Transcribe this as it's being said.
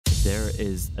There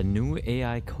is a new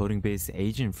AI coding-based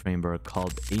agent framework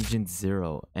called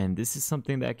agentzero, and this is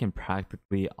something that can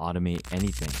practically automate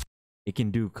anything. It can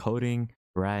do coding,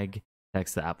 RAG,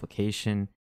 text to application,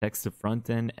 text to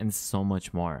frontend, and so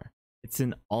much more. It's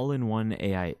an all-in-one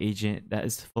AI agent that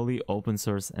is fully open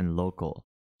source and local.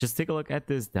 Just take a look at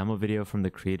this demo video from the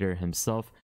creator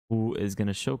himself, who is going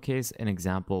to showcase an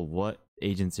example of what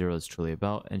agentzero is truly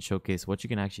about and showcase what you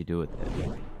can actually do with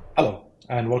it. Hello,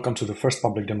 and welcome to the first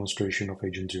public demonstration of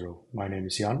agentzero. My name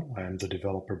is Jan, I am the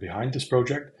developer behind this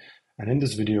project, and in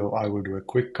this video I will do a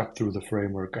quick cut through the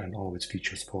framework and all of its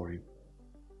features for you.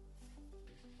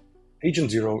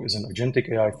 Agentzero is an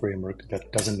agentic AI framework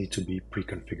that doesn't need to be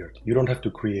pre-configured. You don't have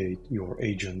to create your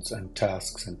agents and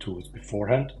tasks and tools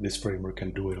beforehand. This framework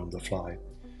can do it on the fly.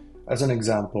 As an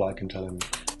example, I can tell him,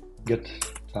 get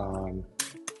time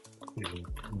in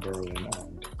Berlin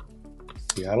and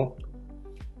Seattle.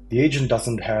 The agent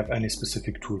doesn't have any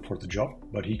specific tool for the job,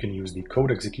 but he can use the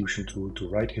code execution tool to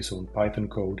write his own Python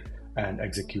code and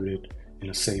execute it in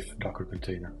a safe Docker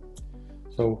container.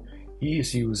 So he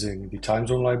is using the time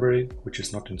zone library, which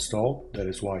is not installed. That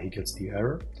is why he gets the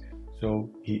error. So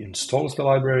he installs the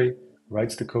library,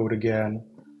 writes the code again,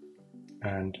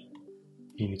 and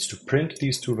he needs to print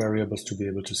these two variables to be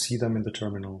able to see them in the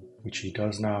terminal, which he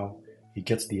does now. He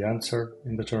gets the answer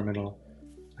in the terminal,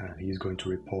 and he's going to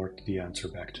report the answer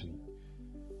back to me.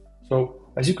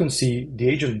 So as you can see, the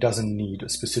agent doesn't need a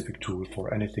specific tool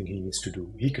for anything he needs to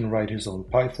do. He can write his own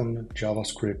Python,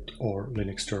 JavaScript, or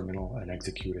Linux terminal and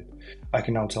execute it. I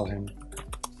can now tell him,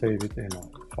 save it in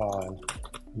a file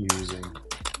using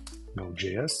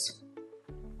Node.js,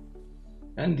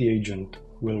 and the agent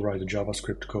will write a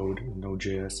JavaScript code in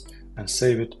Node.js and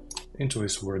save it into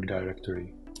his work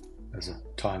directory as a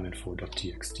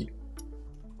timeinfo.txt.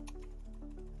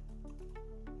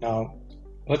 Now,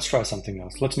 let's try something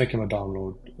else. Let's make him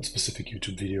download a specific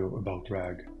YouTube video about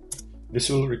RAG. This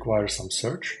will require some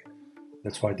search.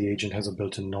 That's why the agent has a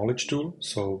built-in knowledge tool.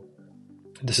 So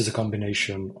this is a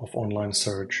combination of online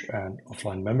search and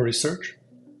offline memory search.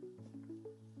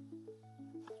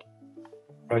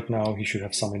 Right now, he should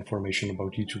have some information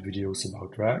about YouTube videos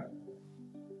about RAG.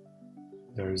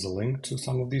 There is a link to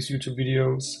some of these YouTube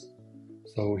videos.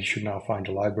 So he should now find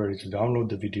a library to download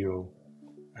the video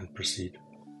and proceed.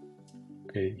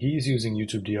 Okay, he is using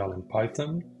YouTube DL in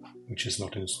Python, which is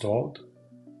not installed.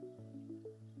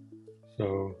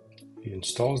 So he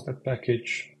installs that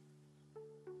package.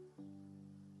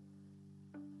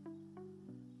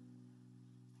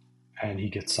 And he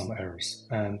gets some errors.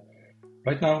 And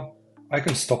right now, I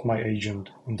can stop my agent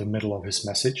in the middle of his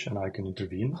message and I can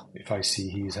intervene if I see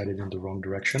he's headed in the wrong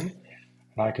direction.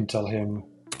 And I can tell him,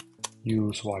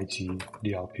 use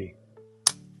YTDLP,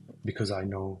 because I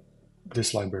know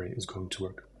this library is going to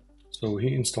work. So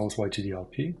he installs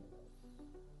YTDLP.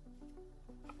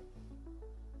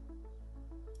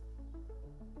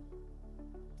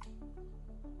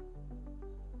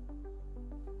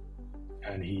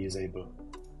 And he is able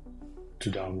to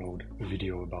download a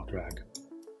video about RAG.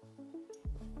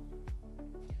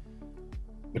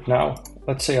 But now,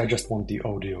 let's say I just want the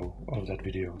audio of that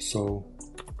video. So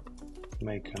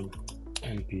make an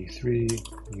MP3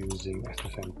 using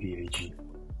FFmpeg.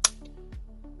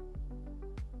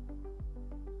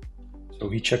 So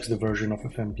he checks the version of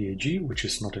FFmpeg, which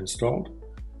is not installed.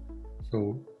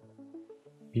 So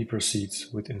he proceeds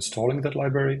with installing that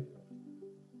library.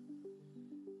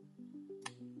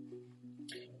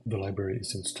 The library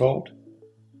is installed.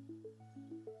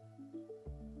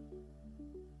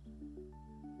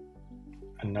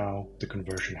 And now the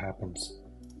conversion happens.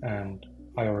 And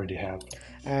I already have.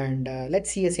 And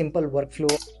let's see a simple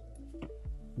workflow.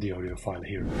 The audio file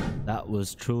here. That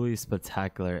was truly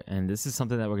spectacular, and this is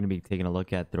something that we're going to be taking a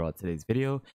look at throughout today's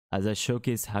video as I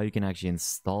showcase how you can actually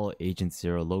install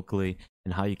agentzero locally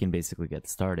and how you can basically get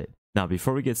started. Now,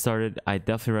 before we get started, I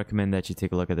definitely recommend that you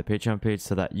take a look at the Patreon page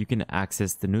so that you can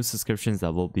access the new subscriptions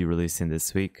that we'll be releasing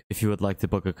this week. If you would like to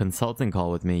book a consulting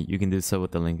call with me, you can do so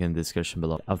with the link in the description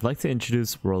below. I would like to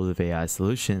introduce World of AI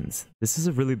Solutions. This is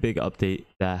a really big update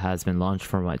that has been launched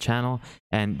for my channel,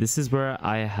 and this is where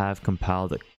I have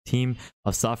compiled a team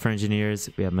of software engineers.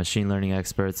 We have machine learning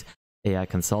experts, AI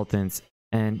consultants,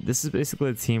 and this is basically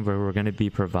a team where we're going to be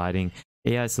providing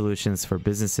AI solutions for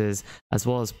businesses as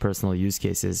well as personal use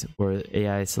cases where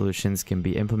AI solutions can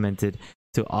be implemented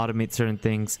to automate certain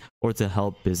things or to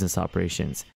help business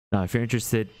operations. Now, if you're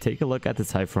interested, take a look at the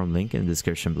Typeform link in the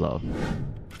description below.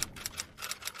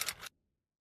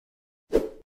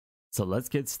 So let's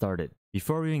get started.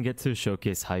 Before we even get to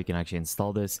showcase how you can actually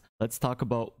install this, let's talk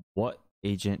about what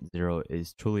agentzero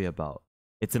is truly about.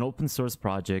 It's an open source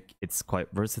project, it's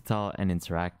quite versatile and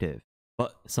interactive.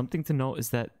 But something to note is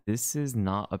that this is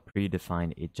not a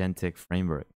predefined agentic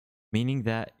framework, meaning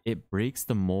that it breaks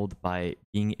the mold by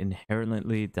being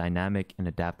inherently dynamic and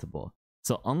adaptable.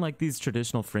 So unlike these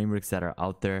traditional frameworks that are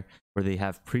out there where they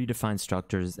have predefined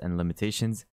structures and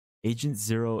limitations,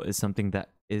 agentzero is something that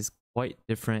is quite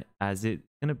different, as it's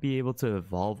going to be able to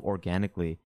evolve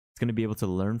organically. It's going to be able to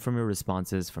learn from your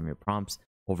responses, from your prompts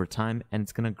over time, and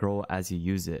it's going to grow as you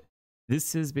use it.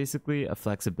 This is basically a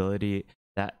flexibility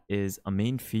that is a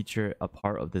main feature, a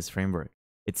part of this framework.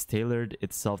 It's tailored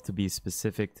itself to be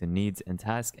specific to needs and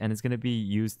tasks, and it's going to be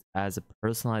used as a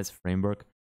personalized framework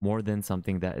more than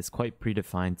something that is quite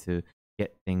predefined to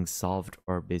get things solved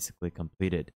or basically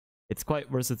completed. It's quite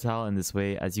versatile in this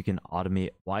way, as you can automate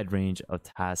a wide range of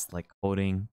tasks like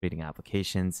coding, creating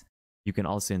applications. You can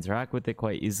also interact with it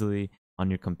quite easily on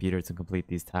your computer to complete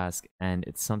these tasks, and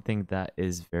it's something that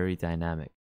is very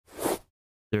dynamic.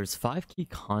 There's 5 key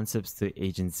concepts to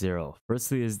agentzero.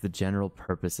 Firstly is the general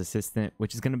purpose assistant,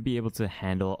 which is going to be able to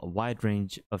handle a wide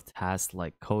range of tasks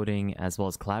like coding as well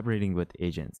as collaborating with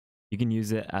agents. You can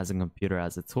use it as a computer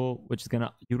as a tool, which is going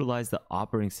to utilize the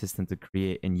operating system to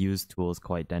create and use tools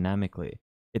quite dynamically.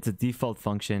 It's a default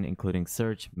function including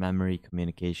search, memory,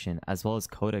 communication, as well as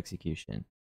code execution.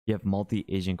 You have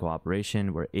multi-agent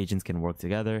cooperation where agents can work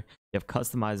together. You have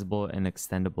customizable and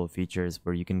extendable features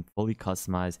where you can fully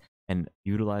customize and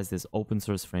utilize this open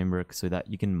source framework so that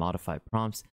you can modify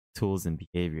prompts, tools, and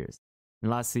behaviors.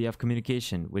 And lastly, you have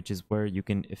communication, which is where you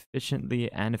can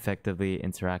efficiently and effectively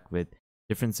interact with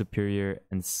different superior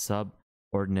and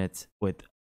subordinates with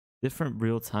different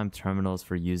real-time terminals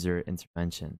for user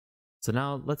intervention. So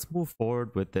now let's move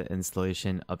forward with the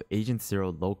installation of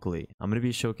agentzero locally. I'm going to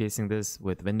be showcasing this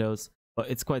with Windows, but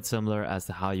it's quite similar as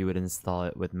to how you would install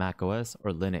it with macOS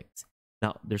or Linux.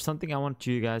 Now, there's something I want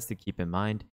you guys to keep in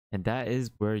mind, and that is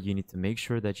where you need to make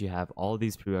sure that you have all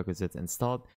these prerequisites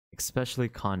installed, especially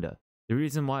Conda. The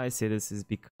reason why I say this is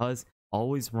because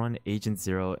always run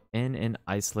agentzero in an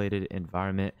isolated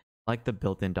environment like the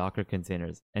built-in Docker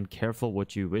containers, and careful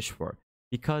what you wish for,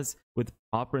 because with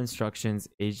proper instructions,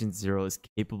 agentzero is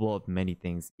capable of many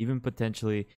things, even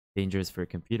potentially dangerous for your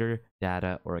computer,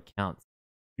 data, or accounts.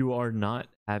 You are not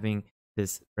having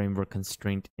this framework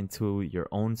constraint into your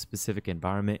own specific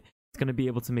environment. It's going to be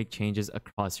able to make changes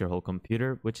across your whole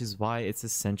computer, which is why it's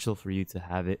essential for you to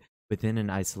have it within an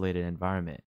isolated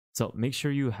environment. So make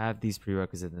sure you have these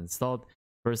prerequisites installed.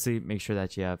 Firstly, make sure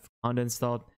that you have Conda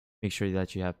installed. Make sure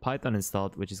that you have Python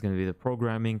installed, which is going to be the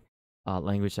programming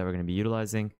language that we're going to be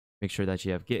utilizing. Make sure that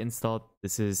you have Git installed.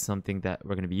 This is something that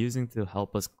we're going to be using to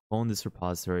help us clone this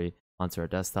repository onto our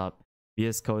desktop.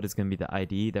 VS Code is going to be the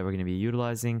IDE that we're going to be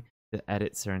utilizing to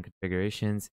edit certain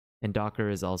configurations. And Docker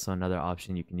is also another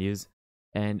option you can use.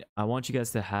 And I want you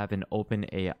guys to have an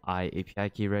OpenAI API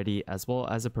key ready, as well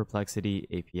as a Perplexity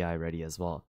API ready as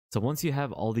well. So once you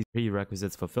have all these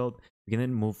prerequisites fulfilled, we can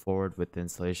then move forward with the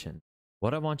installation.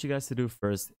 What I want you guys to do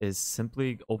first is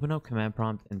simply open up command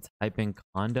prompt and type in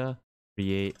conda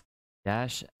create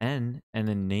 -n and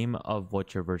the name of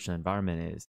what your virtual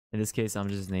environment is. In this case, I'm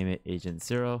just name it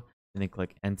agentzero and then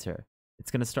click enter.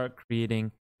 It's going to start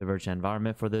creating the virtual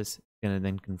environment for this. It's going to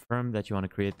then confirm that you want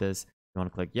to create this. You want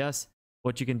to click yes.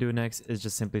 What you can do next is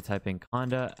just simply type in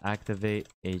conda activate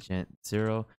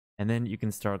agentzero, and then you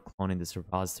can start cloning this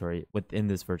repository within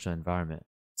this virtual environment.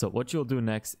 So what you'll do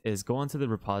next is go onto the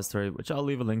repository, which I'll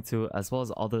leave a link to, as well as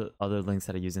all the other links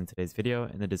that I use in today's video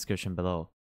in the description below.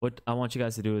 What I want you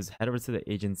guys to do is head over to the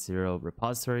agentzero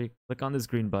repository, click on this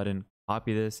green button,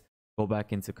 copy this, go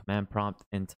back into command prompt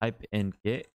and type in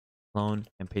git clone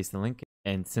and paste the link,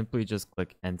 and simply just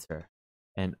click enter.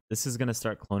 And this is going to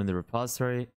start cloning the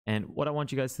repository. And what I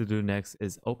want you guys to do next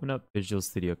is open up Visual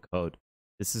Studio Code.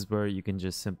 This is where you can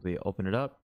just simply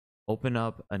open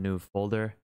up a new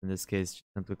folder. In this case,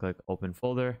 simply click open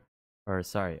folder, or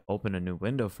sorry, open a new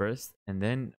window first. And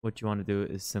then what you want to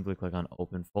do is simply click on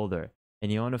open folder.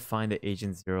 And you want to find the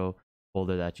agentzero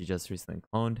folder that you just recently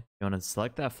cloned. You want to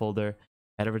select that folder,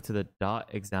 head over to the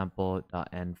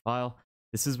 .example.n file.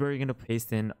 This is where you're going to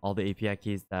paste in all the API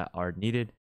keys that are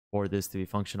needed for this to be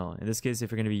functional. In this case,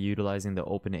 if you're going to be utilizing the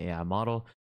OpenAI model,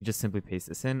 you just simply paste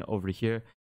this in over here.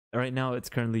 Right now, it's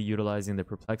currently utilizing the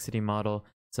Perplexity model.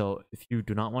 So if you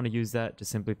do not want to use that,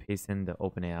 just simply paste in the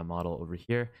OpenAI model over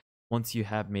here. Once you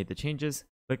have made the changes,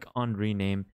 click on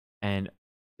rename. And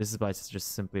this is by just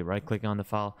simply right clicking on the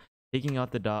file, taking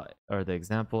out the dot or the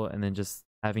example, and then just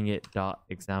having it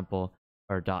 .example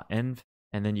or .env.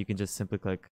 And then you can just simply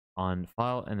click on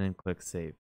file and then click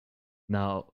save.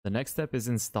 Now, the next step is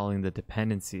installing the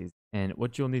dependencies. And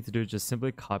what you'll need to do is just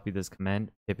simply copy this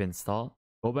command, pip install,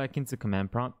 go back into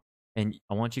command prompt, and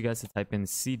I want you guys to type in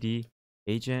cd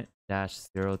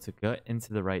agent-0 to get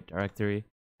into the right directory,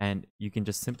 and you can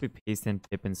just simply paste in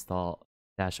pip install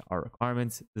 -r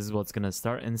requirements. This is what's going to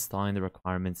start installing the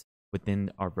requirements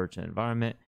within our virtual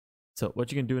environment. So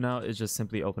what you can do now is just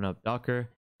simply open up Docker,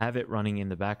 have it running in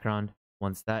the background.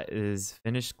 Once that is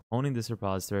finished cloning this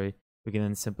repository, we can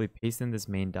then simply paste in this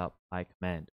main.py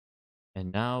command.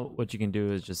 And now what you can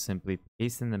do is just simply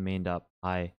paste in the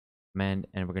main.py command,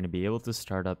 and we're going to be able to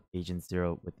start up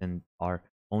agentzero within our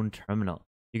own terminal.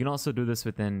 You can also do this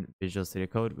within Visual Studio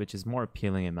Code, which is more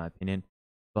appealing in my opinion,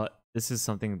 but this is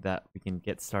something that we can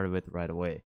get started with right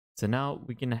away. So now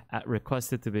we can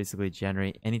request it to basically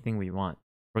generate anything we want.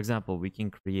 For example, we can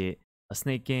create a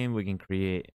snake game, we can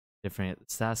create different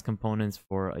SaaS components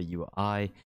for a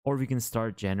UI, or we can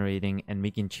start generating and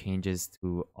making changes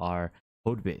to our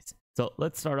code base. So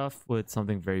let's start off with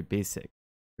something very basic.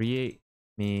 Create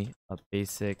me a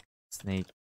basic snake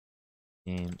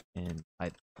game in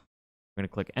Python. I'm going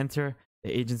to click enter.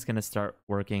 The agent's going to start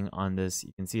working on this.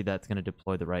 You can see that's going to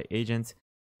deploy the right agent.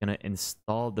 It's going to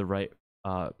install the right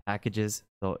packages.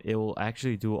 So it will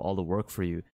actually do all the work for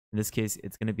you. In this case,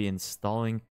 it's going to be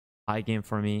installing Pygame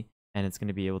for me, and it's going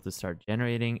to be able to start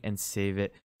generating and save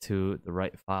it to the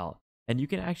right file. And you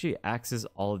can actually access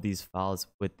all of these files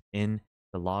within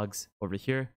the logs over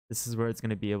here. This is where it's going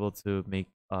to be able to make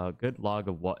a good log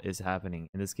of what is happening.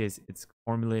 In this case, it's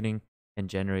formulating and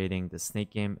generating the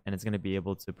snake game, and it's going to be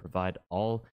able to provide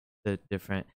all the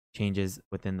different changes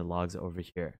within the logs over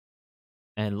here.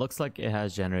 And it looks like it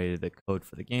has generated the code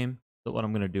for the game. So what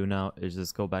I'm going to do now is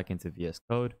just go back into VS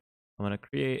Code. I'm going to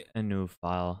create a new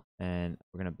file, and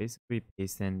we're going to basically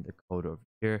paste in the code over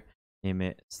here. Name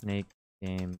it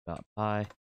snakegame.py.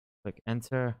 Click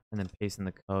enter, and then paste in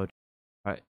the code.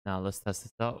 All right, now let's test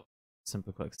this out.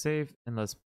 Simply click save, and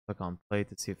let's click on play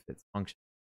to see if it's functioning.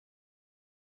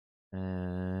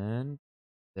 And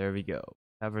there we go.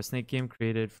 Have our snake game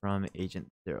created from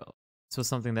agentzero. This was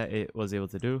something that it was able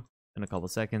to do in a couple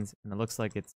seconds, and it looks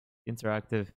like it's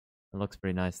interactive. It looks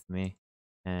pretty nice to me.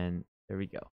 And there we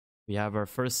go. We have our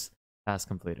first task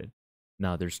completed.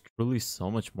 Now there's truly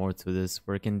so much more to this,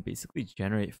 where it can basically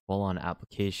generate full-on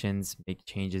applications, make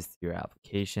changes to your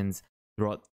applications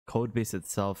throughout the code base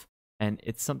itself. And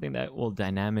it's something that will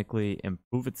dynamically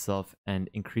improve itself and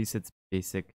increase its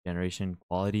basic generation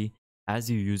quality as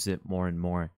you use it more and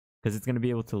more, because it's going to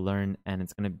be able to learn, and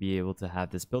it's going to be able to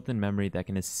have this built-in memory that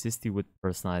can assist you with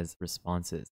personalized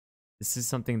responses. This is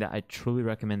something that I truly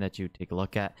recommend that you take a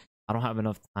look at. I don't have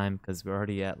enough time because we're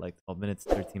already at like 12 minutes,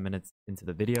 13 minutes into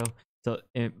the video. So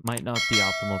it might not be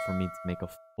optimal for me to make a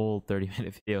full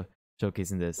 30-minute video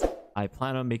showcasing this. I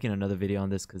plan on making another video on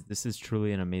this because this is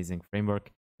truly an amazing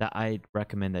framework that I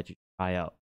recommend that you try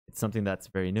out. It's something that's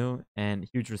very new, and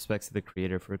huge respects to the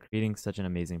creator for creating such an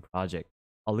amazing project.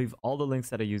 I'll leave all the links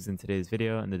that I used in today's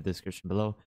video in the description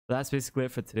below. But that's basically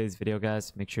it for today's video,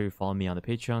 guys. Make sure you follow me on the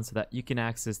Patreon so that you can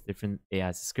access different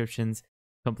AI subscriptions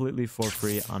completely for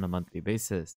free on a monthly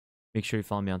basis. Make sure you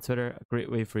follow me on Twitter, a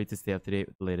great way for you to stay up to date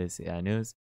with the latest AI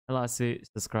news. And lastly,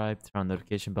 subscribe, turn on the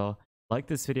notification bell, like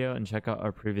this video, and check out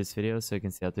our previous videos so you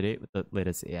can stay up to date with the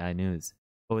latest AI news.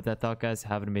 But with that thought, guys,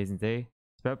 have an amazing day,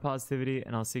 spread positivity,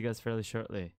 and I'll see you guys fairly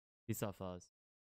shortly. Peace out, fellas.